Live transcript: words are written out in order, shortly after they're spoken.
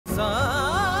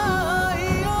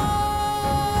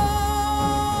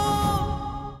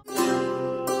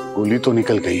गोली तो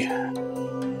निकल गई है,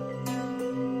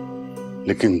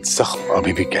 लेकिन जख्म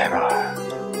अभी भी गहरा है।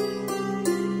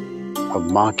 अब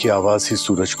मां की आवाज ही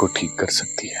सूरज को ठीक कर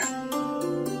सकती है,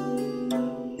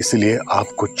 इसलिए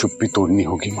आपको चुप्पी तोड़नी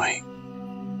होगी माई।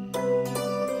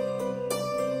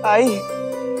 आई,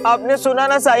 आपने सुना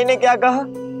ना साई ने क्या कहा?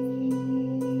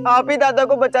 आप ही दादा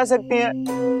को बचा सकती हैं।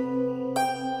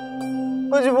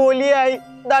 कुछ बोलिए आई,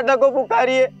 दादा को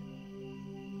पुकारिए।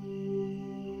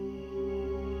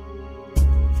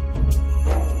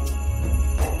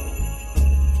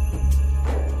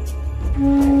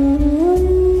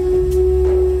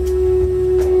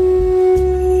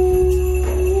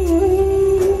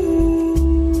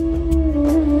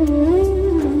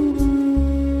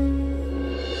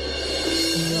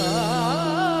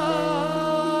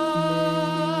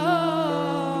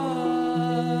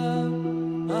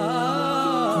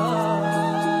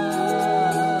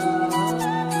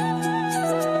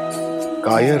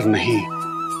 कायर नहीं,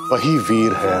 वही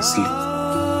वीर है असली,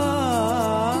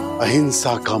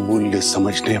 अहिंसा का मूल्य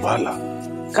समझने वाला।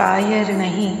 कायर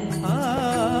नहीं,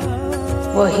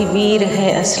 वही वीर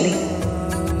है असली,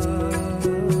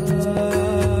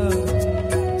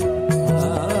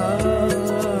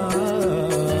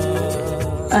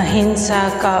 अहिंसा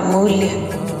का मूल्य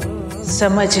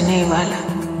समझने वाला।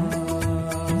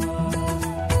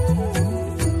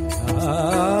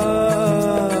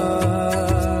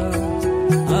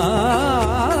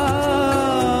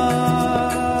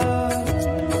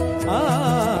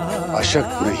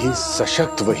 अशक्त नहीं,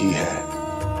 सशक्त वही है,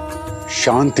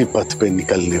 शांति पथ पे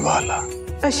निकलने वाला।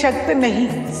 अशक्त नहीं,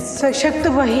 सशक्त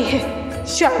वही है,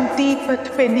 शांति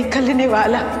पथ पे निकलने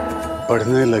वाला।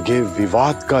 बढ़ने लगे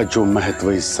विवाद का जो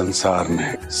महत्व इस संसार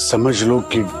में, समझ लो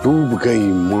कि डूब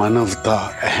गई मानवता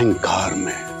अहंकार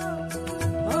में।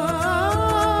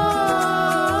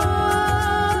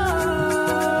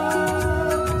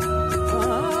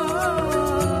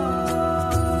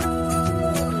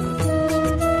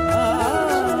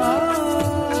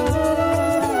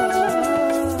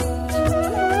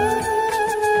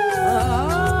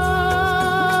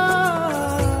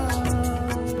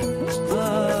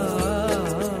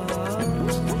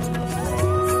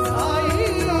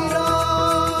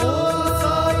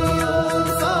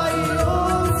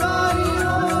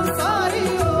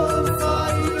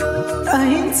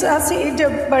 अहिंसा से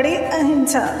जब बड़े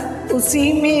अहिंसा,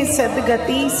 उसी में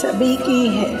सदगति सभी की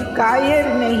है। कायर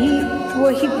नहीं,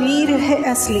 वही वीर है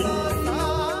असली,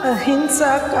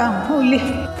 अहिंसा का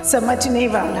मूल्य समझने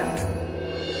वाला।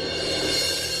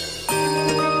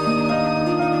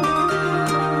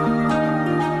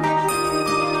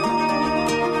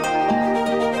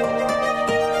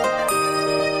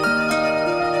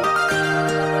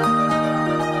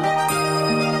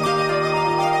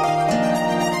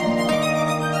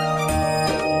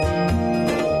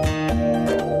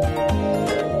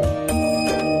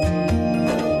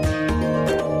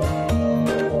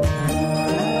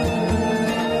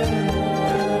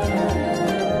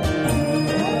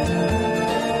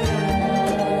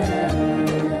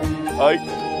 आई,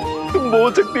 तुम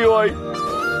बोल सकती हो आई।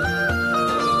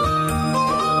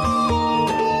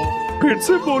 फिर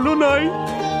से बोलो ना आई।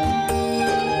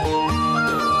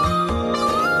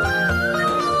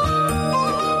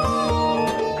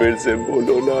 फिर से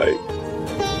बोलो ना आई।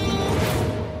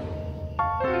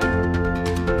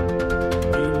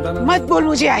 मत बोल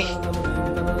मुझे आई।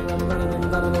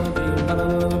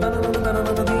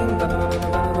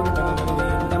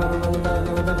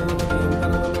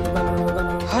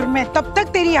 और मैं तब तक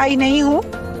तेरी आई नहीं हूं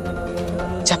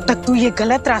जब तक तू ये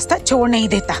गलत रास्ता छोड़ नहीं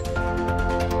देता।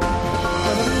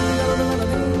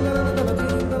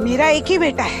 मेरा एक ही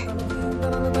बेटा है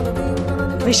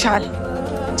विशाल,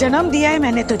 जन्म दिया है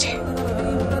मैंने तुझे।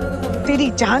 तेरी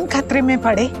जान खतरे में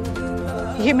पड़े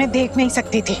ये मैं देख नहीं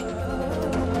सकती थी,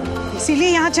 इसीलिए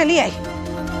यहाँ चली आई।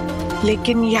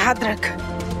 लेकिन याद रख,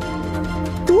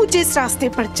 तू जिस रास्ते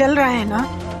पर चल रहा है ना,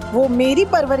 वो मेरी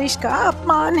परवरिश का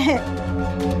अपमान है।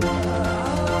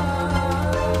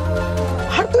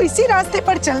 और तू इसी रास्ते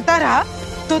पर चलता रहा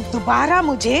तो दोबारा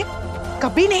मुझे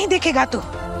कभी नहीं देखेगा तू।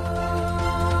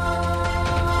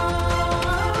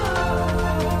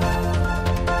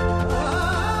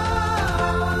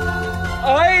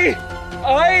 आई,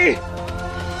 आई।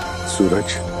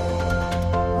 सूरज,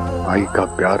 आई का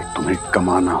प्यार तुम्हें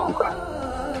कमाना होगा,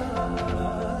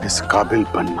 इस काबिल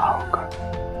बनना होगा।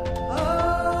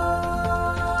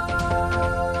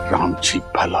 राम जी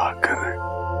भला करे।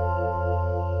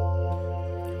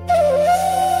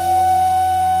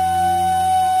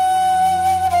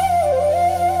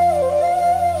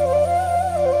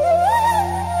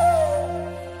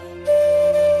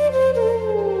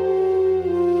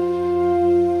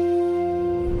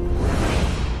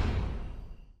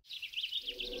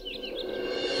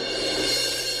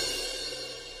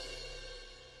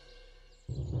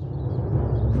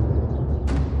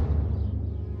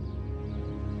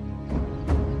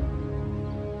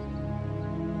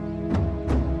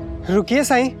 रुकिए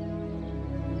साईं।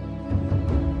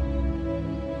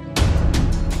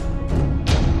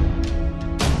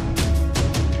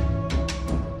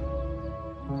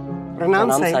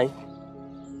 प्रणाम साईं।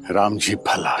 राम जी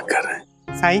भला करें।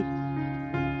 साईं,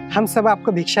 हम सब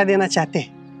आपको भिक्षा देना चाहते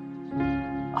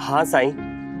हैं। हाँ साईं,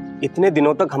 इतने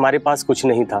दिनों तक हमारे पास कुछ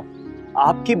नहीं था।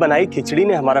 आपकी बनाई खिचड़ी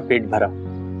ने हमारा पेट भरा।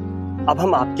 अब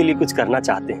हम आपके लिए कुछ करना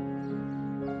चाहते हैं।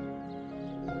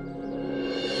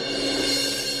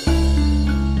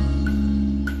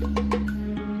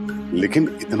 लेकिन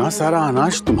इतना सारा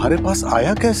अनाज तुम्हारे पास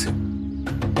आया कैसे?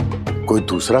 कोई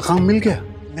दूसरा काम मिल गया?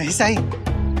 नहीं साईं,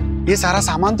 ये सारा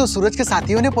सामान तो सूरज के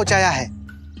साथियों ने पहुंचाया है।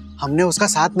 हमने उसका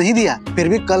साथ नहीं दिया, फिर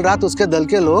भी कल रात उसके दल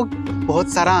के लोग बहुत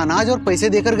सारा अनाज और पैसे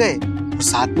देकर गए। और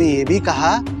साथ में ये भी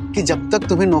कहा कि जब तक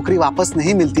तुम्हें नौकरी वापस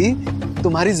नहीं मिलती,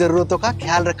 तुम्हारी जरूरतों का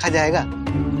ख्याल रखा जाएगा।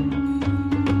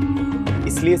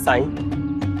 इसलिए साईं,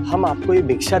 हम आपको ये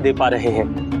भिक्षा दे पा रहे हैं।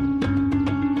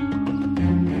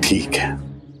 ठीक है।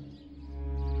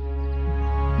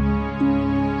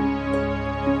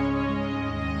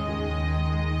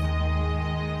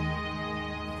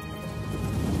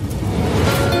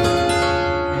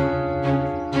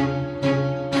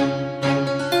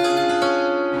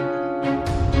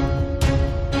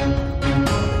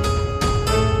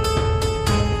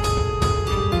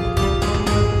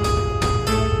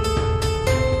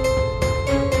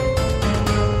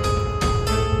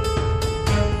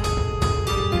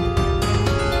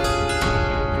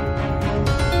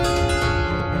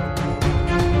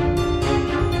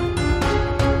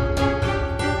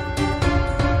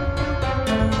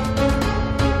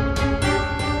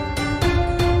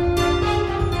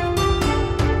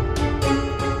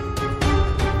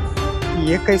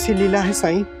 ये कैसी लीला है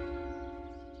साईं?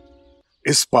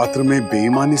 इस पात्र में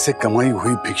बेईमानी से कमाई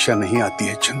हुई भिक्षा नहीं आती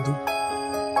है चंदू।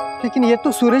 लेकिन ये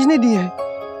तो सूरज ने दी है।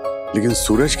 लेकिन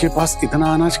सूरज के पास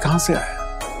इतना अनाज कहां से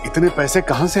आया? इतने पैसे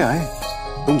कहां से आए?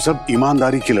 तुम सब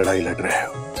ईमानदारी की लड़ाई लड़ रहे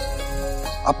हो,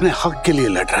 अपने हक के लिए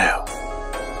लड़ रहे हो,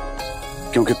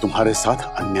 क्योंकि तुम्हारे साथ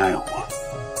अन्याय हुआ।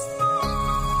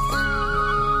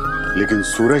 लेकिन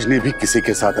सूरज ने भी किसी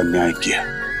के साथ अन्याय किया,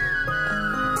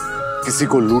 किसी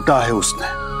को लूटा है उसने,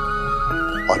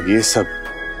 और ये सब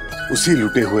उसी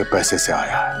लूटे हुए पैसे से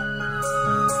आया है।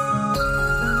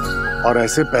 और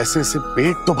ऐसे पैसे से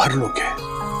पेट तो भर लोगे,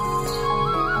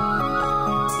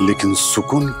 लेकिन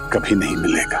सुकून कभी नहीं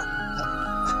मिलेगा।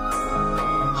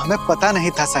 हमें पता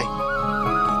नहीं था साईं।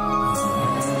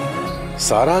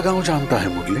 सारा गांव जानता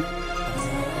है मुरली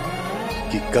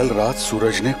कि कल रात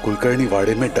सूरज ने कुलकर्णी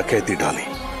वाड़े में डकैती डाली,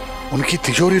 उनकी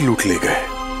तिजोरी लूट ले गए।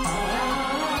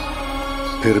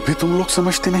 फिर भी तुम लोग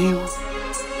समझते नहीं हो,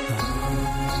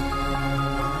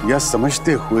 या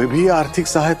समझते हुए भी आर्थिक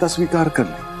सहायता स्वीकार कर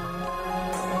ली?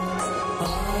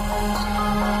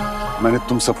 मैंने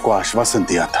तुम सबको आश्वासन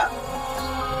दिया था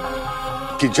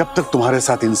कि जब तक तुम्हारे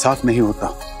साथ इंसाफ नहीं होता,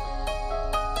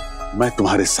 मैं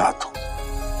तुम्हारे साथ हूं।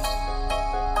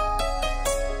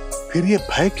 फिर ये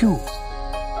भय क्यों?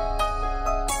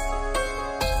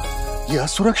 ये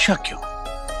असुरक्षा क्यों?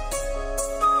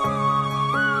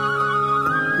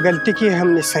 गलती की है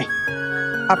हमने साईं,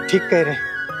 आप ठीक कह रहे हैं।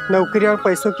 नौकरी और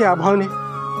पैसों के अभाव ने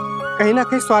कहीं ना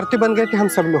कहीं स्वार्थी बन गए थे हम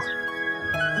सब लोग।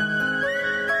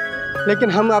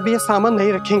 लेकिन हम अब ये सामान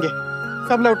नहीं रखेंगे,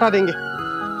 सब लौटा देंगे।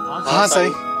 हाँ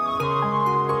साईं।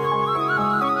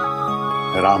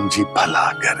 राम जी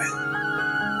भला करें।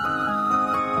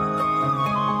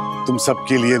 तुम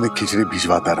सबके लिए मैं खिचड़ी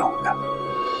भिजवाता रहूंगा।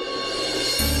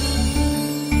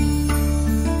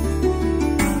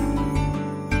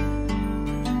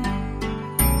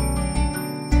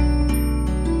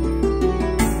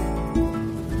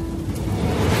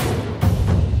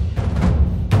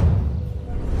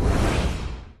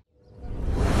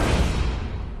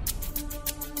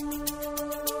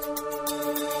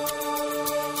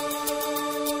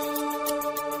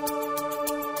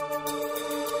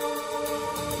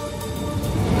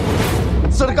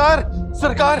 सरकार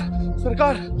सरकार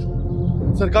सरकार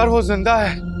सरकार, वो जिंदा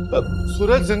है,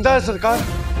 सूरज जिंदा है सरकार।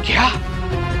 क्या?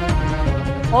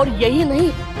 और यही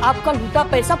नहीं, आपका लूटा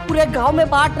पैसा पूरे गांव में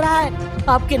बांट रहा है।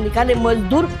 आपके निकाले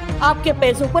मजदूर आपके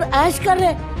पैसों पर ऐश कर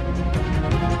रहे,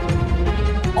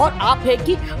 और आप है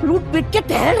कि लूट पीट के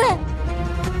टहल रहे।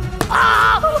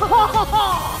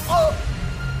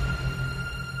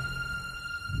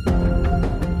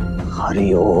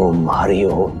 हरिओम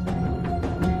हरिओम।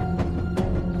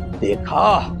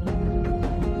 देखा,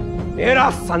 मेरा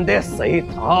संदेश सही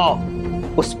था।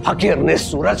 उस फकीर ने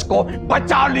सूरज को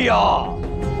बचा लिया,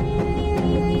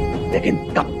 लेकिन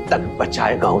कब तक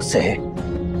बचाएगा उसे?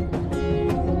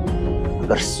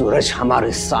 अगर सूरज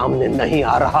हमारे सामने नहीं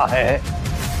आ रहा है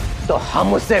तो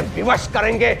हम उसे विवश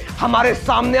करेंगे हमारे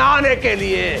सामने आने के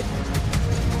लिए।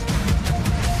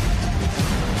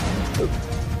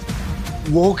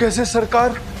 वो कैसे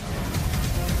सरकार?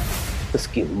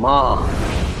 उसकी मां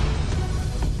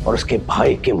और उसके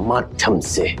भाई के माध्यम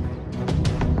से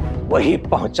वही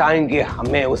पहुंचाएंगे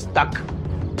हमें उस तक।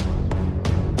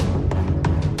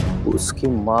 उसकी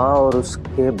माँ और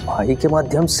उसके भाई के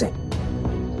माध्यम से?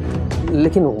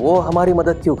 लेकिन वो हमारी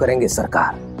मदद क्यों करेंगे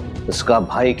सरकार? उसका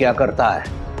भाई क्या करता है?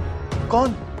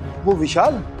 कौन? वो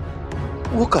विशाल?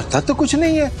 वो करता तो कुछ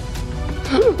नहीं है।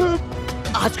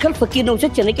 आजकल फकीर ने उसे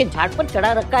चने के झाड़ पर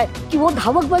चढ़ा रखा है कि वो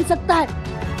धावक बन सकता है।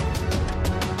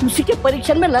 उसी के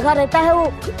परीक्षण में लगा रहता है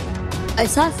वो,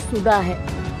 ऐसा सुना है।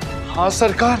 हाँ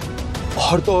सरकार,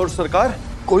 और तो और सरकार,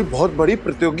 कोई बहुत बड़ी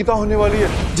प्रतियोगिता होने वाली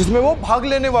है जिसमें वो भाग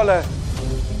लेने वाला है।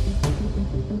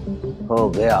 हो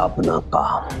गया अपना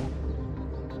काम।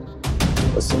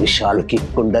 उस विशाल की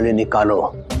कुंडली निकालो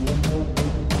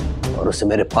और उसे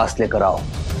मेरे पास लेकर आओ।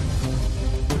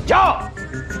 जाओ।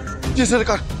 जी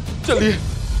सरकार, चलिए।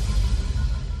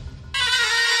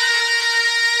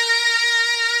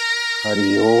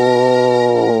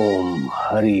 हरिओम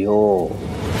हरिओम।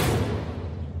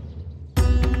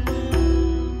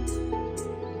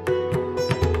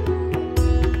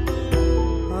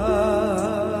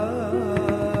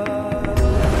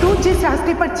 तू जिस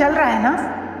रास्ते पर चल रहा है ना,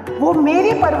 वो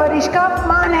मेरी परवरिश का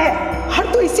अपमान है। और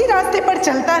तू इसी रास्ते पर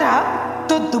चलता रहा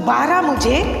तो दोबारा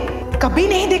मुझे कभी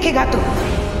नहीं देखेगा तू।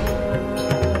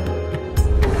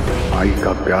 आई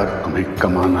का प्यार तुम्हें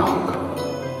कमाना होगा,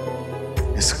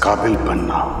 इस काबिल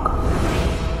बनना होगा।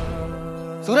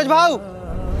 सूरज भाऊ,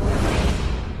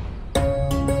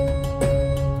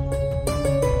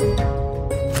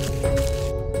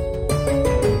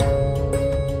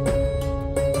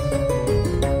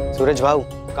 सूरज भाऊ,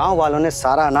 गांव वालों ने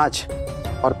सारा अनाज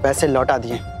और पैसे लौटा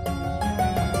दिए।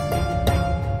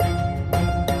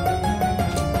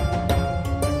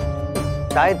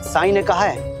 शायद साईं ने कहा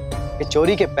है कि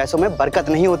चोरी के पैसों में बरकत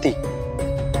नहीं होती।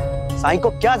 साईं को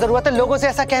क्या जरूरत है लोगों से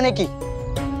ऐसा कहने की?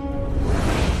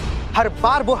 हर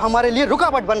बार वो हमारे लिए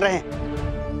रुकावट बन रहे हैं।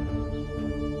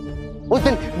 उस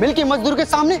दिन मिल के मजदूर के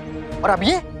सामने, और अब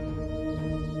ये।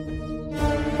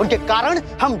 उनके कारण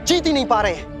हम जीत ही नहीं पा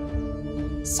रहे हैं।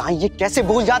 साईं ये कैसे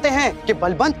भूल जाते हैं कि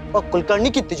बलवंत और कुलकर्णी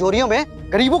की तिजोरियों में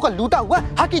गरीबों का लूटा हुआ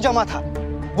हक ही जमा था।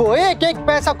 वो एक एक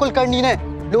पैसा कुलकर्णी ने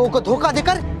लोगों को धोखा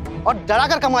देकर और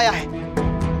डराकर कमाया है।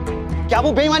 क्या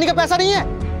वो बेईमानी का पैसा नहीं है?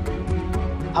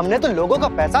 हमने तो लोगों का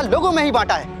पैसा लोगों में ही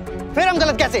बांटा है, फिर हम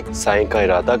गलत कैसे? साईं का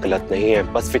इरादा गलत नहीं है,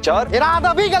 बस विचार।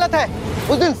 इरादा भी गलत है।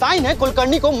 उस दिन साईं ने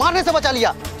कुलकर्णी को मारने से बचा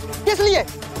लिया। किस लिए?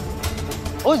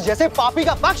 उस जैसे पापी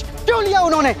का पक्ष क्यों लिया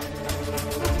उन्होंने?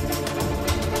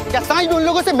 क्या साईं भी उन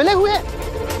लोगों से मिले हुए हैं?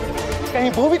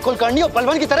 कहीं वो भी कुलकर्णी और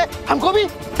बलवंत की तरह हमको भी?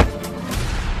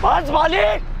 बस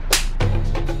मालिक,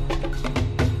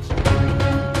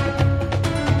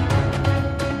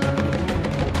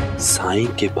 साईं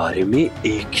के बारे में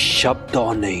एक शब्द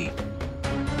और नहीं।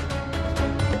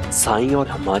 साईं और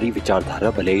हमारी विचारधारा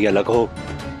भले ही अलग हो,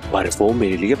 पर वो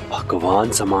मेरे लिए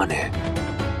भगवान समान है।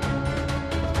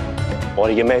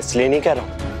 और ये मैं इसलिए नहीं कह रहा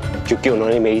क्योंकि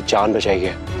उन्होंने मेरी जान बचाई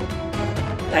है,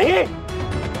 नहीं,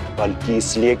 बल्कि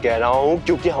इसलिए कह रहा हूं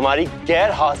क्योंकि हमारी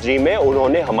गैर हाजिरी में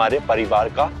उन्होंने हमारे परिवार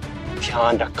का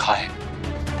ध्यान रखा है।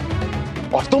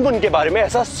 और तुम उनके बारे में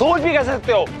ऐसा सोच भी कर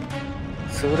सकते हो?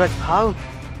 सूरज भाव,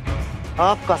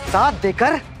 आपका साथ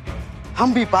देकर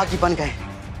हम भी बागी बन गए,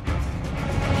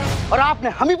 और आपने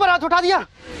हम ही पर हाथ उठा दिया,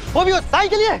 वो भी उस साईं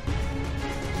के लिए,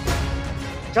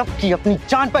 जबकि अपनी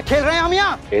जान पर खेल रहे हैं हम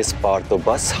यहाँ। इस बार तो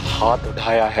बस हाथ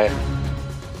उठाया है,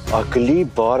 अगली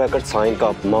बार अगर साईं का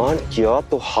अपमान किया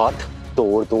तो हाथ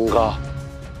तोड़ दूंगा।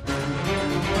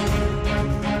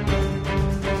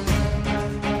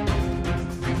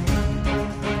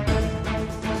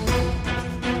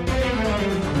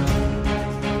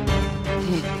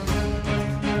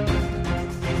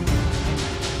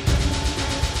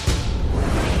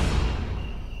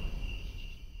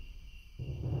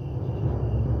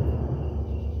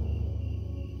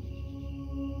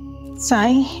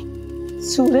 साईं,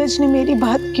 सूरज ने मेरी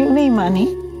बात क्यों नहीं मानी?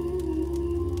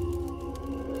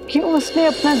 क्यों उसने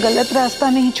अपना गलत रास्ता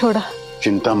नहीं छोड़ा?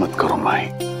 चिंता मत करो माई,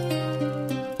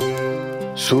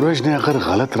 सूरज ने अगर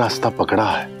गलत रास्ता पकड़ा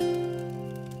है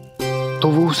तो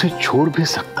वो उसे छोड़ भी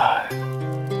सकता है।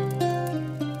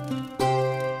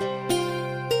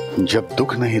 जब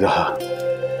दुख नहीं रहा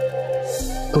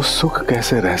तो सुख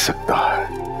कैसे रह सकता है?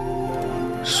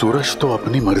 सूरज तो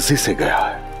अपनी मर्जी से गया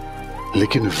है,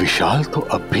 लेकिन विशाल तो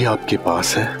अब भी आपके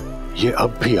पास है। ये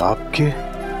अब भी आपके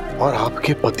और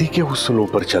आपके पति के उसूलों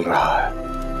पर चल रहा है।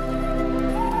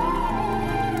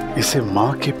 इसे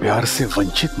मां के प्यार से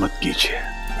वंचित मत कीजिए।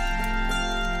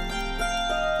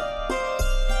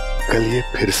 कल ये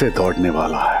फिर से दौड़ने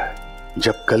वाला है।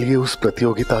 जब कल ये उस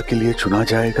प्रतियोगिता के लिए चुना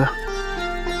जाएगा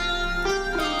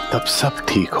तब सब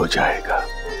ठीक हो जाएगा।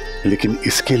 लेकिन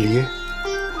इसके लिए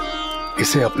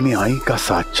इसे अपनी आई का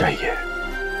साथ चाहिए,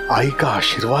 आई का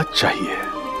आशीर्वाद चाहिए,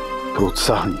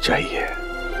 प्रोत्साहन चाहिए।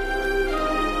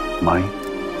 माई,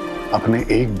 अपने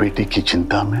एक बेटी की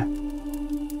चिंता में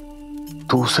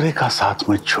दूसरे का साथ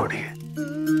मत छोड़िए।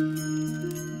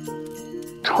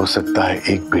 हो सकता है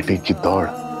एक बेटी की दौड़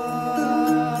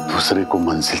दूसरे को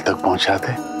मंजिल तक पहुंचा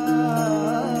दे।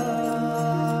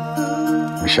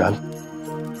 विशाल,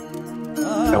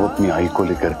 अब अपनी आई को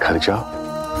लेकर घर जाओ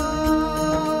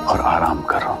और आराम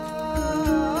करो,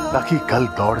 ताकि कल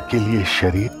दौड़ के लिए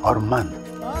शरीर और मन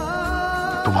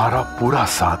तुम्हारा पूरा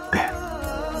साथ दें।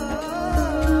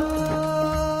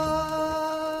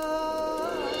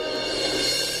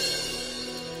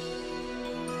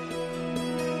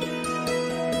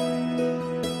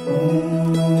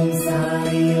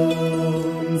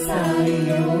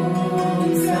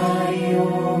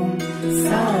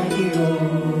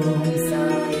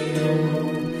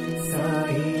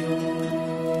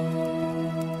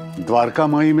 द्वारका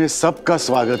माई में सबका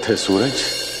स्वागत है सूरज।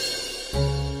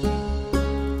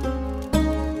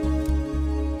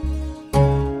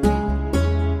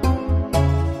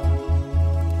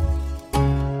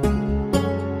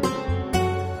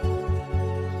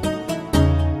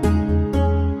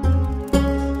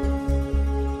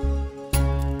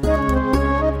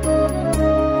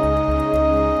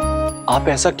 आप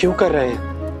ऐसा क्यों कर रहे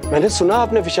हैं? मैंने सुना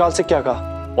आपने विशाल से क्या कहा,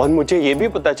 और मुझे यह भी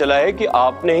पता चला है कि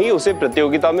आपने ही उसे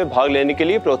प्रतियोगिता में भाग लेने के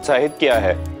लिए प्रोत्साहित किया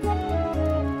है।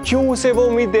 क्यों उसे वो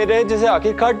उम्मीद दे रहे हैं जिसे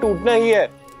आखिरकार टूटना ही है?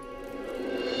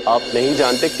 आप नहीं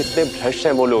जानते कितने भ्रष्ट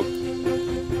हैं वो लोग।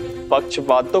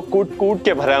 पक्षपात तो कूट कूट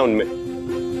के भरा है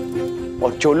उनमें।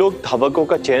 और जो लोग धावकों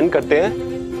का चयन करते हैं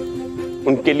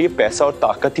उनके लिए पैसा और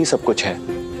ताकत ही सब कुछ है।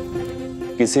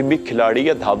 किसी भी खिलाड़ी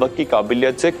या धावक की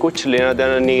काबिलियत से कुछ लेना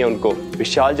देना नहीं है उनको।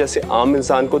 विशाल जैसे आम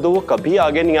इंसान को तो वो कभी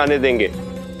आगे नहीं आने देंगे,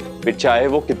 फिर चाहे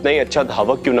वो कितना ही अच्छा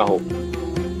धावक क्यों ना हो।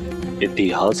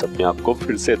 इतिहास अपने आप को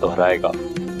फिर से दोहराएगा।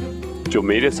 जो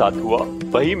मेरे साथ हुआ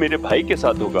वही मेरे भाई के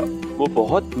साथ होगा। वो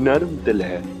बहुत नर्म दिल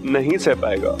है, नहीं सह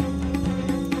पाएगा,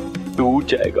 टूट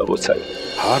जाएगा वो सर।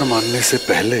 हार मानने से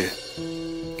पहले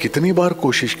कितनी बार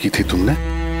कोशिश की थी तुमने?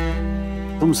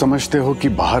 तुम समझते हो कि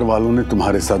बाहर वालों ने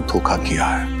तुम्हारे साथ धोखा किया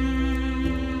है,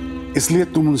 इसलिए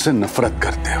तुम उनसे नफरत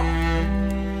करते हो।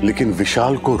 लेकिन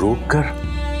विशाल को रोककर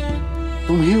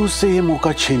तुम ही उससे ये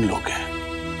मौका छीन लोगे।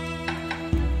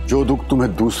 जो दुख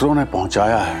तुम्हें दूसरों ने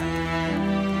पहुंचाया है,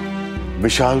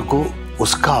 विशाल को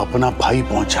उसका अपना भाई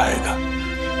पहुंचाएगा।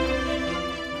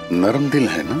 नरम दिल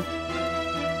है ना,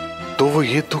 तो वो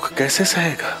ये दुख कैसे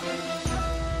सहेगा?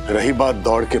 रही बात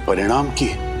दौड़ के परिणाम की,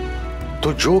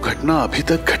 तो जो घटना अभी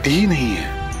तक घटी ही नहीं है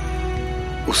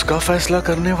उसका फैसला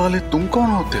करने वाले तुम कौन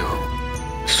होते हो?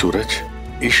 सूरज,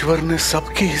 ईश्वर ने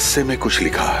सबके हिस्से में कुछ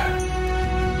लिखा है।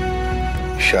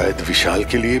 शायद विशाल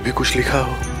के लिए भी कुछ लिखा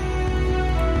हो।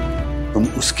 तुम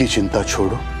उसकी चिंता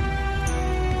छोड़ो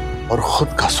और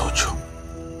खुद का सोचो।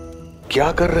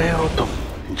 क्या कर रहे हो तुम?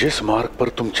 जिस मार्ग पर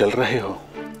तुम चल रहे हो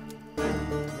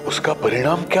उसका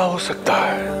परिणाम क्या हो सकता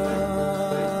है?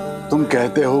 तुम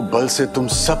कहते हो बल से तुम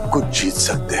सब कुछ जीत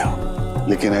सकते हो,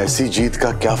 लेकिन ऐसी जीत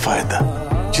का क्या फायदा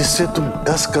जिससे तुम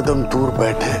 10 कदम दूर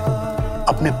बैठे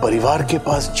अपने परिवार के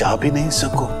पास जा भी नहीं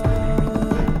सको।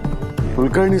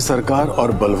 कुलकर्णी सरकार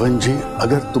और बलवंत जी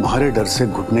अगर तुम्हारे डर से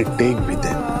घुटने टेक भी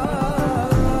दें,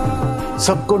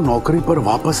 सबको नौकरी पर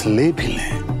वापस ले भी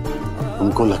लें,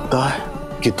 तुमको लगता है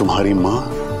कि तुम्हारी मां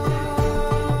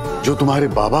जो तुम्हारे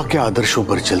बाबा के आदर्शों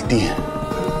पर चलती है,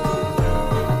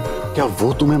 क्या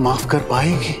वो तुम्हें माफ कर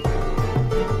पाएगी?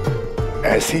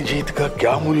 ऐसी जीत का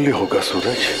क्या मूल्य होगा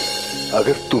सूरज,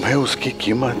 अगर तुम्हें उसकी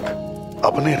कीमत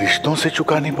अपने रिश्तों से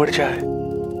चुकानी पड़ जाए?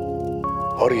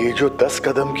 और ये जो 10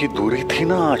 कदम की दूरी थी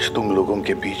ना आज तुम लोगों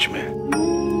के बीच में,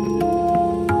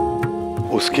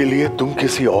 उसके लिए तुम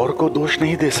किसी और को दोष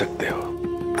नहीं दे सकते हो।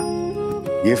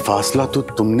 ये फासला तो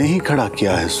तुमने ही खड़ा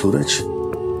किया है सूरज,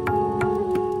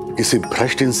 किसी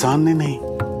भ्रष्ट इंसान ने नहीं।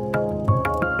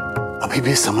 अभी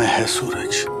भी समय है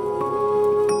सूरज,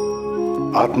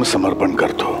 आत्मसमर्पण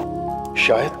कर दो।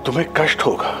 शायद तुम्हें कष्ट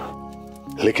होगा,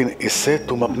 लेकिन इससे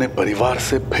तुम अपने परिवार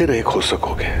से फिर एक हो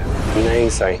सकोगे। नहीं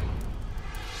साईं,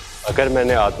 अगर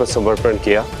मैंने आत्मसमर्पण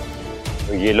किया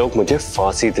तो ये लोग मुझे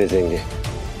फांसी दे देंगे।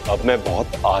 अब मैं बहुत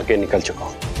आगे निकल चुका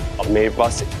हूँ। अब मेरे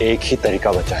पास एक ही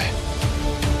तरीका बचा है।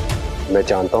 मैं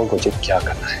जानता हूँ मुझे क्या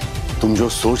करना है। तुम जो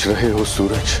सोच रहे हो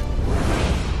सूरज,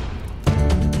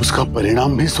 उसका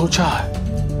परिणाम भी सोचा है।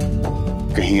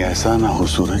 कहीं ऐसा ना हो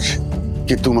सूरज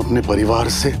कि तुम अपने परिवार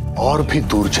से और भी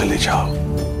दूर चले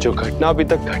जाओ। जो घटना अभी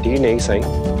तक घटी नहीं साईं,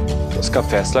 उसका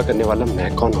फैसला करने वाला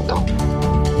मैं कौन होता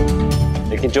हूं,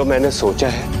 लेकिन जो मैंने सोचा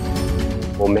है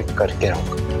वो मैं करके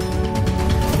रहूंगा।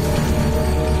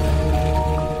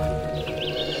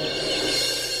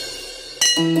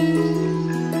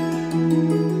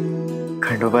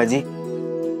 खंडोबा जी,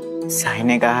 साई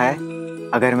ने कहा है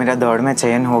अगर मेरा दौड़ में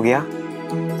चयन हो गया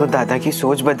तो दादा की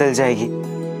सोच बदल जाएगी।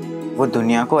 वो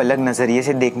दुनिया को अलग नजरिए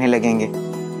से देखने लगेंगे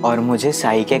और मुझे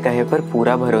साई के कहे पर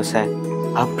पूरा भरोसा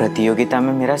है। आप प्रतियोगिता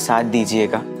में मेरा साथ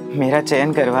दीजिएगा, मेरा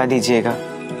चयन करवा दीजिएगा।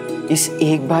 इस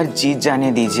एक बार जीत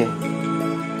जाने दीजिए,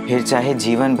 फिर चाहे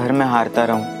जीवन भर में हारता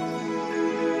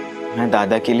रहूं। मैं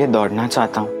दादा के लिए दौड़ना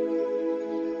चाहता हूं।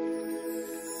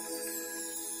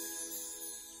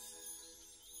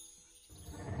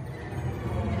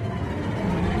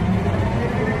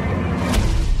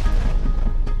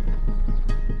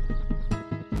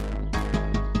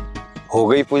 हो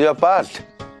गई पूजा पाठ?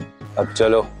 अब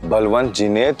चलो, बलवंत जी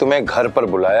ने तुम्हें घर पर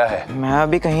बुलाया है। मैं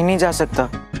अभी कहीं नहीं जा सकता,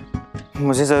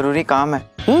 मुझे जरूरी काम है।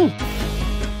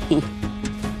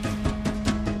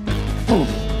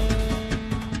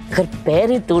 अगर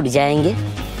पैर ही टूट जाएंगे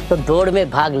तो दौड़ में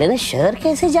भाग लेना शहर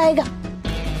कैसे जाएगा?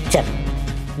 चल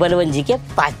बलवंत जी के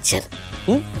पास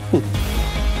चल।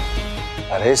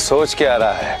 अरे सोच के आ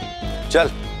रहा है,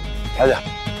 चल आजा।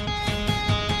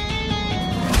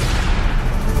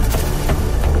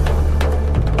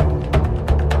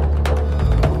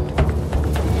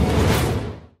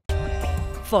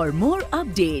 For more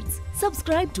updates,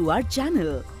 subscribe to our channel,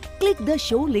 click the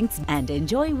show links and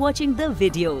enjoy watching the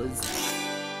videos.